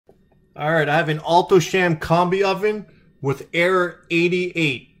Alright, I have an Alto Shaam Combi oven with error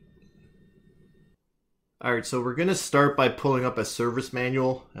 88. Alright, so we're going to start by pulling up a service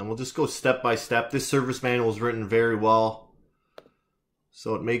manual, and we'll just go step by step. This service manual is written very well,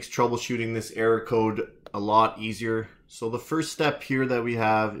 so it makes troubleshooting this error code a lot easier. So the first step here that we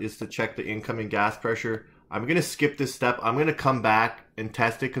have is to check the incoming gas pressure. I'm going to skip this step. I'm going to come back and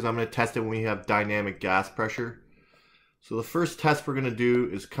test it because I'm going to test it when we have dynamic gas pressure. So the first test we're going to do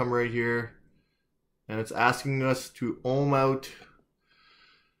is come right here, and it's asking us to ohm out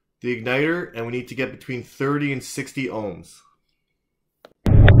the igniter, and we need to get between 30 and 60 ohms.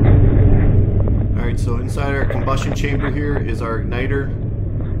 Alright, so inside our combustion chamber here is our igniter.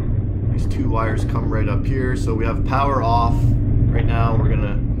 These two wires come right up here, so we have power off. Right now we're going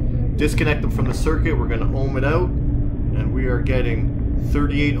to disconnect them from the circuit, we're going to ohm it out, and we are getting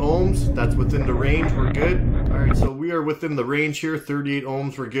 38 ohms. That's within the range, we're good. Alright, so we are within the range here, 38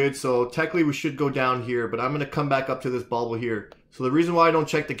 ohms, we're good. So technically we should go down here, but I'm going to come back up to this bubble here. So the reason why I don't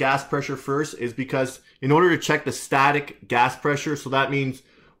check the gas pressure first is because in order to check the static gas pressure, so that means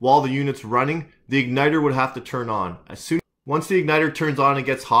while the unit's running, the igniter would have to turn on. Once the igniter turns on and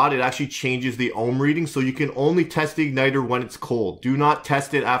gets hot, it actually changes the ohm reading, so you can only test the igniter when it's cold. Do not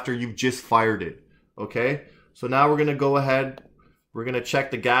test it after you've just fired it, okay? So now we're going to go ahead, we're going to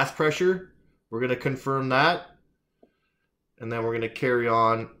check the gas pressure, we're going to confirm that, and then we're going to carry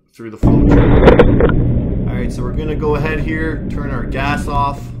on through the flow chart. Alright, so we're going to go ahead here, turn our gas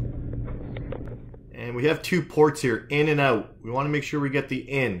off, and we have two ports here, in and out. We want to make sure we get the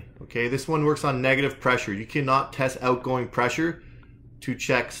in, okay? This one works on negative pressure. You cannot test outgoing pressure to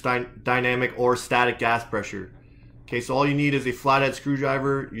check dynamic or static gas pressure. Okay, so all you need is a flathead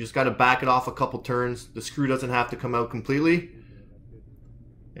screwdriver. You just got to back it off a couple turns. The screw doesn't have to come out completely.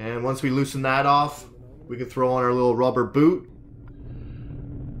 And once we loosen that off, we can throw on our little rubber boot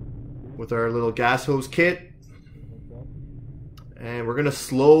with our little gas hose kit. And we're going to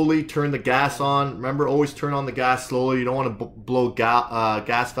slowly turn the gas on. Remember, always turn on the gas slowly. You don't want to blow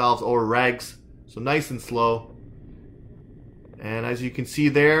gas valves or regs. So nice and slow. And as you can see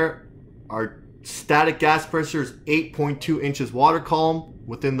there, our static gas pressure is 8.2 inches water column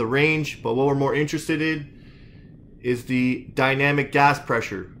within the range. But what we're more interested in is the dynamic gas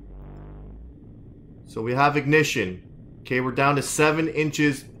pressure. So we have ignition. Okay, we're down to 7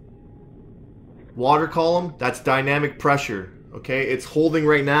 inches water column. That's dynamic pressure. Okay, it's holding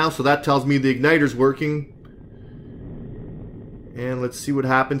right now, so that tells me the igniter's working. And let's see what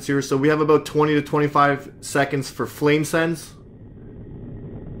happens here. So we have about 20 to 25 seconds for flame sense.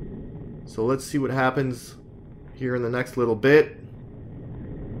 So let's see what happens here in the next little bit.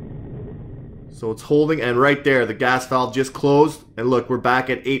 So it's holding, and right there, the gas valve just closed. And look, we're back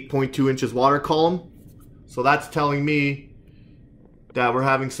at 8.2 inches water column. So that's telling me that we're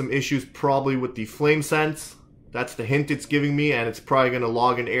having some issues probably with the flame sense. That's the hint it's giving me, and it's probably going to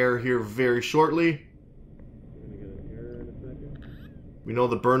log an error here very shortly. We know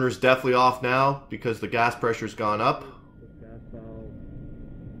the burner's definitely off now because the gas pressure's gone up.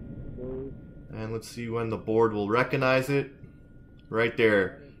 And let's see when the board will recognize it. Right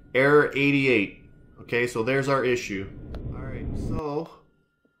there. Error 88. Okay, so there's our issue. Alright, so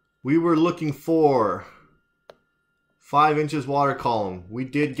we were looking for 5 inches water column. We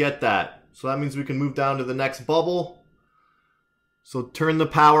did get that. So that means we can move down to the next bubble. So turn the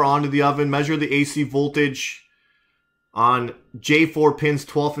power onto the oven, measure the AC voltage on J4 pins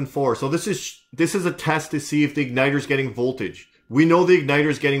 12 and 4. So this is a test to see if the igniter is getting voltage. We know the igniter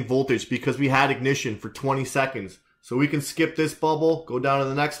is getting voltage because we had ignition for 20 seconds. So we can skip this bubble, go down to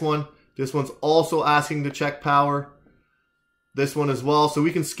the next one. This one's also asking to check power. This one as well. So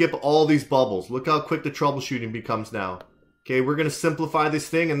we can skip all these bubbles. Look how quick the troubleshooting becomes now. Okay, we're going to simplify this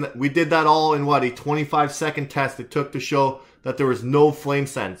thing, and we did that all in what, a 25-second test it took to show that there was no flame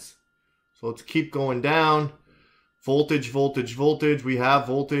sense. So let's keep going down. Voltage, voltage, voltage. We have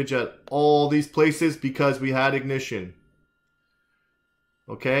voltage at all these places because we had ignition.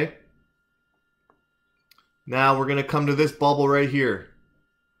 Okay. Now we're going to come to this bubble right here.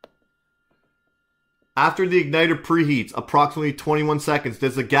 After the igniter preheats, approximately 21 seconds,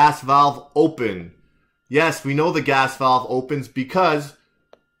 does the gas valve open? Yes, we know the gas valve opens because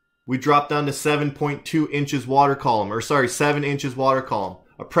we dropped down to 7.2 inches water column, or sorry, 7 inches water column.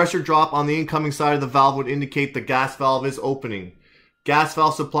 A pressure drop on the incoming side of the valve would indicate the gas valve is opening. Gas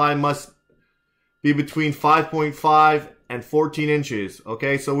valve supply must be between 5.5 and 14 inches.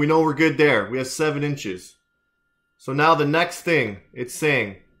 Okay, so we know we're good there. We have 7 inches. So now the next thing, it's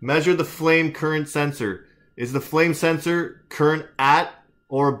saying, measure the flame current sensor. Is the flame sensor current at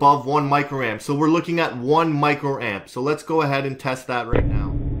or above 1 microamp? So we're looking at 1 microamp. So let's go ahead and test that right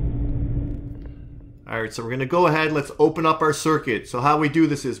now. Alright, so we're going to go ahead, let's open up our circuit. So how we do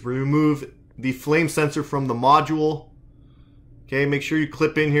this is we remove the flame sensor from the module. Okay, make sure you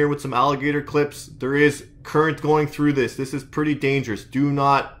clip in here with some alligator clips. There is current going through this. This is pretty dangerous. Do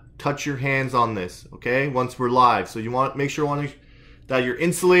not touch your hands on this, okay, once we're live. So you want to make sure that you're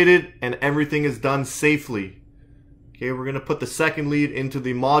insulated and everything is done safely. Okay, we're going to put the second lead into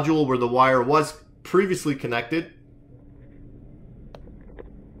the module where the wire was previously connected.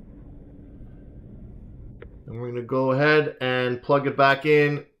 And we're going to go ahead and plug it back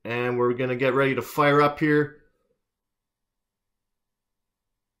in, and we're going to get ready to fire up here.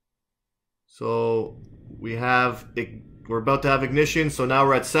 So we're about to have ignition. So now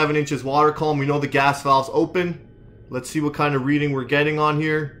we're at 7 inches water column. We know the gas valve's open. Let's see what kind of reading we're getting on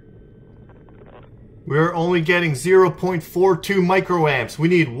here. We're only getting 0.42 microamps. We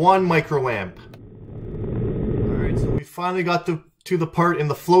need 1 microamp. Alright, so we finally got to the part in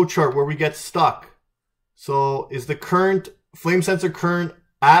the flow chart where we get stuck. So is the flame sensor current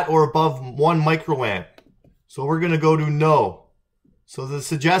at or above 1 microamp? So we're going to go to no. So the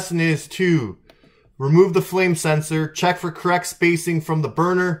suggestion is to remove the flame sensor, check for correct spacing from the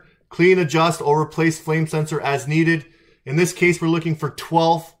burner, clean, adjust, or replace flame sensor as needed. In this case, we're looking for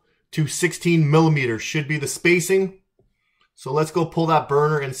 12 to 16 millimeters should be the spacing. So let's go pull that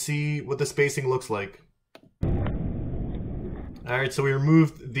burner and see what the spacing looks like. Alright, so we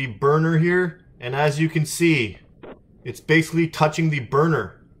removed the burner here. And as you can see, it's basically touching the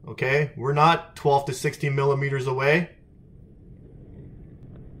burner, okay? We're not 12 to 16 millimeters away.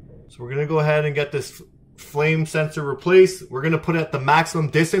 So we're going to go ahead and get this flame sensor replaced. We're going to put it at the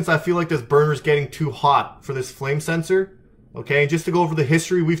maximum distance. I feel like this burner is getting too hot for this flame sensor. Okay, and just to go over the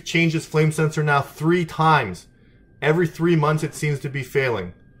history, we've changed this flame sensor now 3 times. Every 3 months it seems to be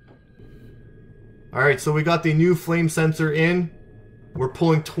failing. Alright, so we got the new flame sensor in. We're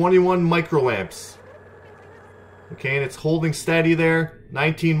pulling 21 microamps. Okay, and it's holding steady there.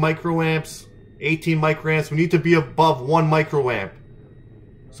 19 microamps, 18 microamps. We need to be above 1 microamp.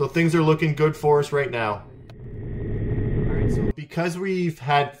 So things are looking good for us right now. Alright, so because we've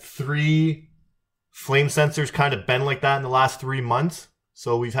had 3 flame sensors kind of been like that in the last 3 months.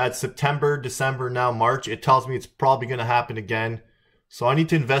 So we've had September, December, now March. It tells me it's probably going to happen again. So I need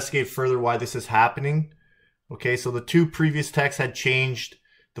to investigate further why this is happening. Okay, so the 2 previous techs had changed.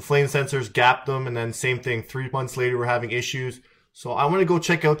 The flame sensors gapped them, and then same thing. 3 months later, we're having issues. So I want to go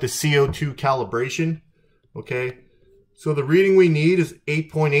check out the CO2 calibration. Okay, so the reading we need is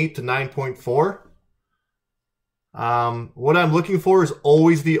 8.8 to 9.4. What I'm looking for is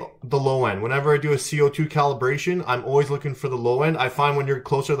always the low end. Whenever I do a CO2 calibration, I'm always looking for the low end. I find when you're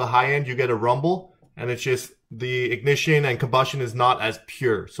closer to the high end, you get a rumble, and it's just the ignition and combustion is not as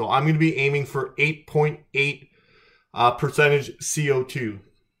pure. So I'm going to be aiming for 8.8 percentage CO2.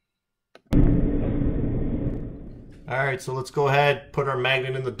 Alright, so let's go ahead, put our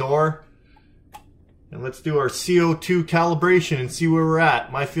magnet in the door, and let's do our CO2 calibration and see where we're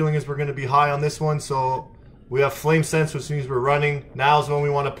at. My feeling is we're going to be high on this one, so we have flame sense, which means we're running. Now is when we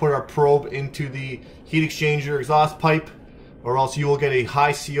want to put our probe into the heat exchanger exhaust pipe, or else you will get a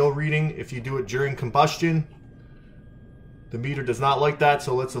high CO reading if you do it during combustion. The meter does not like that,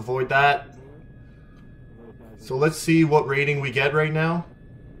 so let's avoid that. So let's see what rating we get right now.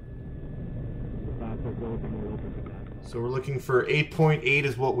 So we're looking for 8.8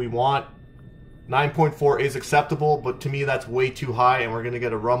 is what we want. 9.4 is acceptable, but to me that's way too high, and we're going to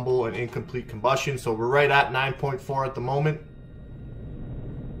get a rumble and incomplete combustion. So we're right at 9.4 at the moment.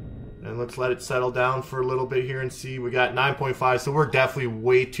 And let's let it settle down for a little bit here and see. We got 9.5, so we're definitely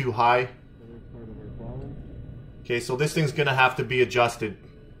way too high. Okay, so this thing's going to have to be adjusted.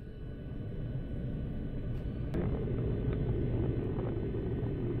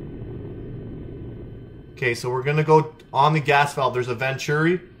 Okay, so we're going to go on the gas valve. There's a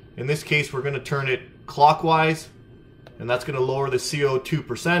venturi. In this case, we're going to turn it clockwise, and that's going to lower the CO2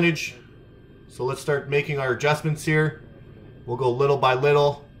 percentage. So let's start making our adjustments here. We'll go little by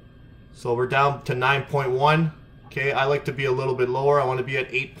little. So we're down to 9.1. Okay, I like to be a little bit lower. I want to be at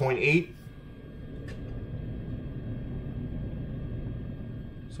 8.8.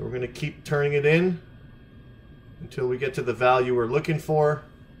 So we're going to keep turning it in until we get to the value we're looking for.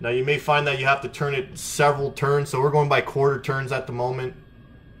 Now you may find that you have to turn it several turns, so we're going by quarter turns at the moment.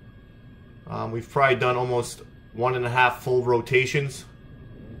 We've probably done almost 1.5 full rotations.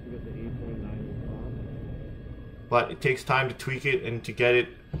 But it takes time to tweak it and to get it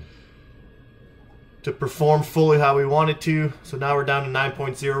to perform fully how we want it to. So now we're down to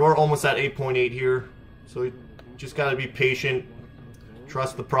 9.0. We're almost at 8.8 here. So you just got to be patient.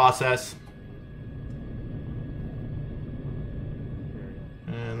 Trust the process.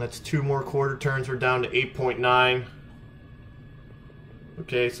 And And that's 2 more quarter turns. We're down to 8.9.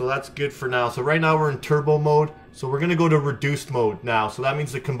 Okay, so that's good for now. So right now we're in turbo mode. So we're going to go to reduced mode now. So that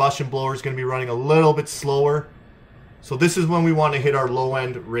means the combustion blower is going to be running a little bit slower. So this is when we want to hit our low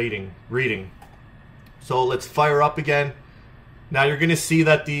end reading. So let's fire up again. Now you're going to see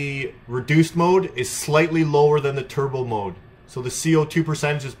that the reduced mode is slightly lower than the turbo mode. So the CO2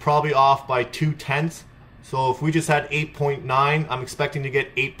 percentage is probably off by 0.2. So if we just had 8.9, I'm expecting to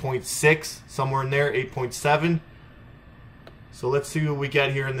get 8.6, somewhere in there, 8.7. So let's see what we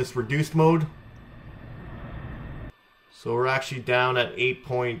get here in this reduced mode. So we're actually down at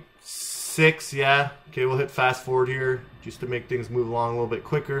 8.6, yeah. Okay, we'll hit fast forward here just to make things move along a little bit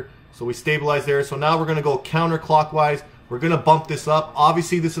quicker. So we stabilize there. So now we're going to go counterclockwise. We're going to bump this up.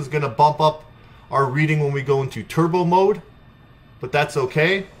 Obviously, this is going to bump up our reading when we go into turbo mode, but that's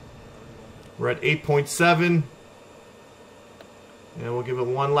okay. We're at 8.7. And we'll give it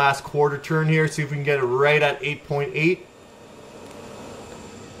one last quarter turn here, see if we can get it right at 8.8.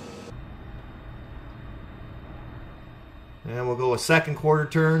 And we'll go a second quarter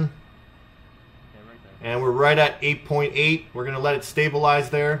turn. And we're right at 8.8. We're going to let it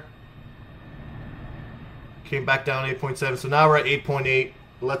stabilize there. Came back down 8.7. So now we're at 8.8.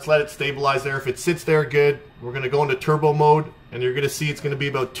 Let's let it stabilize there. If it sits there, good. We're going to go into turbo mode. And you're going to see it's going to be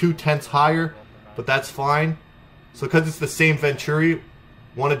about 0.2 higher. But that's fine. So because it's the same Venturi,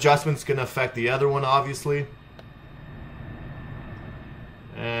 one adjustment's going to affect the other one, obviously.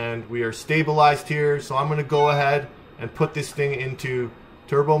 And we are stabilized here. So I'm going to go ahead and put this thing into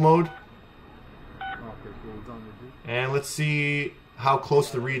turbo mode. And let's see how close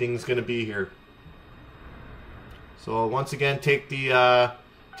the reading is going to be here. So once again, take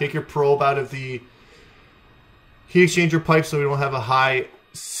your probe out of the heat exchanger pipe so we don't have a high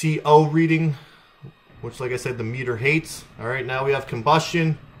CO reading, which, like I said, the meter hates. All right, now we have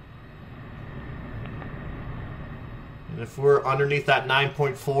combustion. And if we're underneath that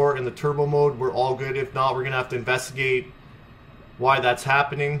 9.4 in the turbo mode, we're all good. If not, we're going to have to investigate why that's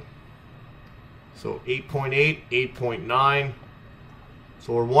happening. So 8.8, 8.9.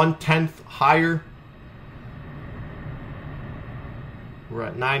 So we're 1/10 higher. We're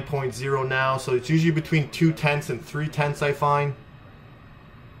at 9.0 now. So it's usually between 2/10 and 3/10, I find.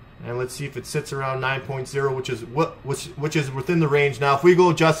 And let's see if it sits around 9.0, which is within the range. Now, if we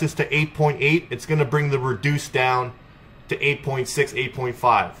go adjust this to 8.8, it's going to bring the reduced down to 8.6,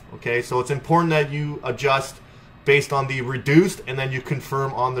 8.5. Okay, so it's important that you adjust based on the reduced and then you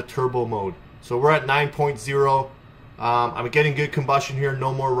confirm on the turbo mode. So we're at 9.0. I'm getting good combustion here,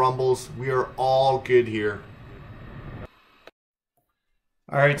 no more rumbles. We are all good here.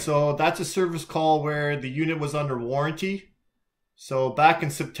 Alright, so that's a service call where the unit was under warranty. So back in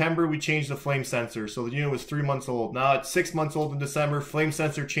September, we changed the flame sensor. So the unit was 3 months old. Now it's 6 months old in December. Flame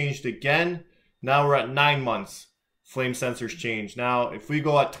sensor changed again. Now we're at 9 months. Flame sensors changed. Now, if we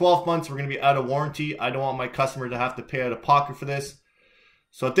go at 12 months, we're going to be out of warranty. I don't want my customer to have to pay out of pocket for this.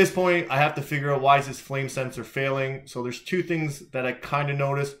 So at this point, I have to figure out why is this flame sensor failing. So there's two things that I kind of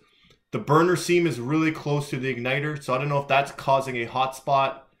noticed. The burner seam is really close to the igniter. So I don't know if that's causing a hot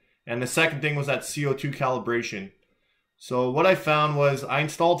spot. And the second thing was that CO2 calibration. So what I found was I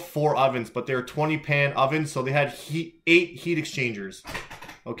installed 4 ovens, but they're 20-pan ovens. So they had 8 heat exchangers.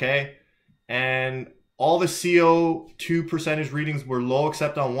 Okay. And all the CO2 percentage readings were low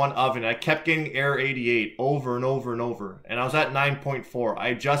except on one oven. I kept getting error 88 over and over and over. And I was at 9.4. I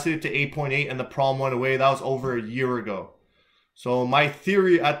adjusted it to 8.8 and the problem went away. That was over a year ago. So my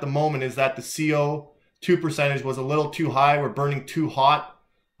theory at the moment is that the CO2 percentage was a little too high. We're burning too hot.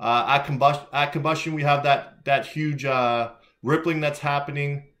 At combustion, we have that huge rippling that's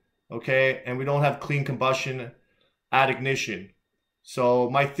happening. Okay. And we don't have clean combustion at ignition. So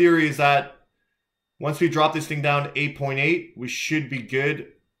my theory is that once we drop this thing down to 8.8, we should be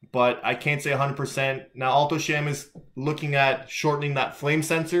good, but I can't say 100%. Now, Alto Shaam is looking at shortening that flame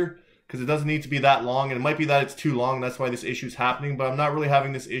sensor because it doesn't need to be that long, and it might be that it's too long. That's why this issue is happening, but I'm not really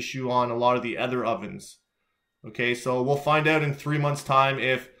having this issue on a lot of the other ovens. Okay, so we'll find out in 3 months' time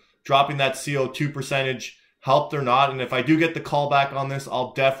if dropping that CO2 percentage helped or not, and if I do get the call back on this,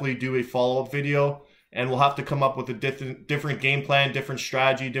 I'll definitely do a follow-up video. And we'll have to come up with a different game plan, different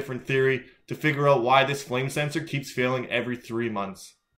strategy, different theory to figure out why this flame sensor keeps failing every 3 months.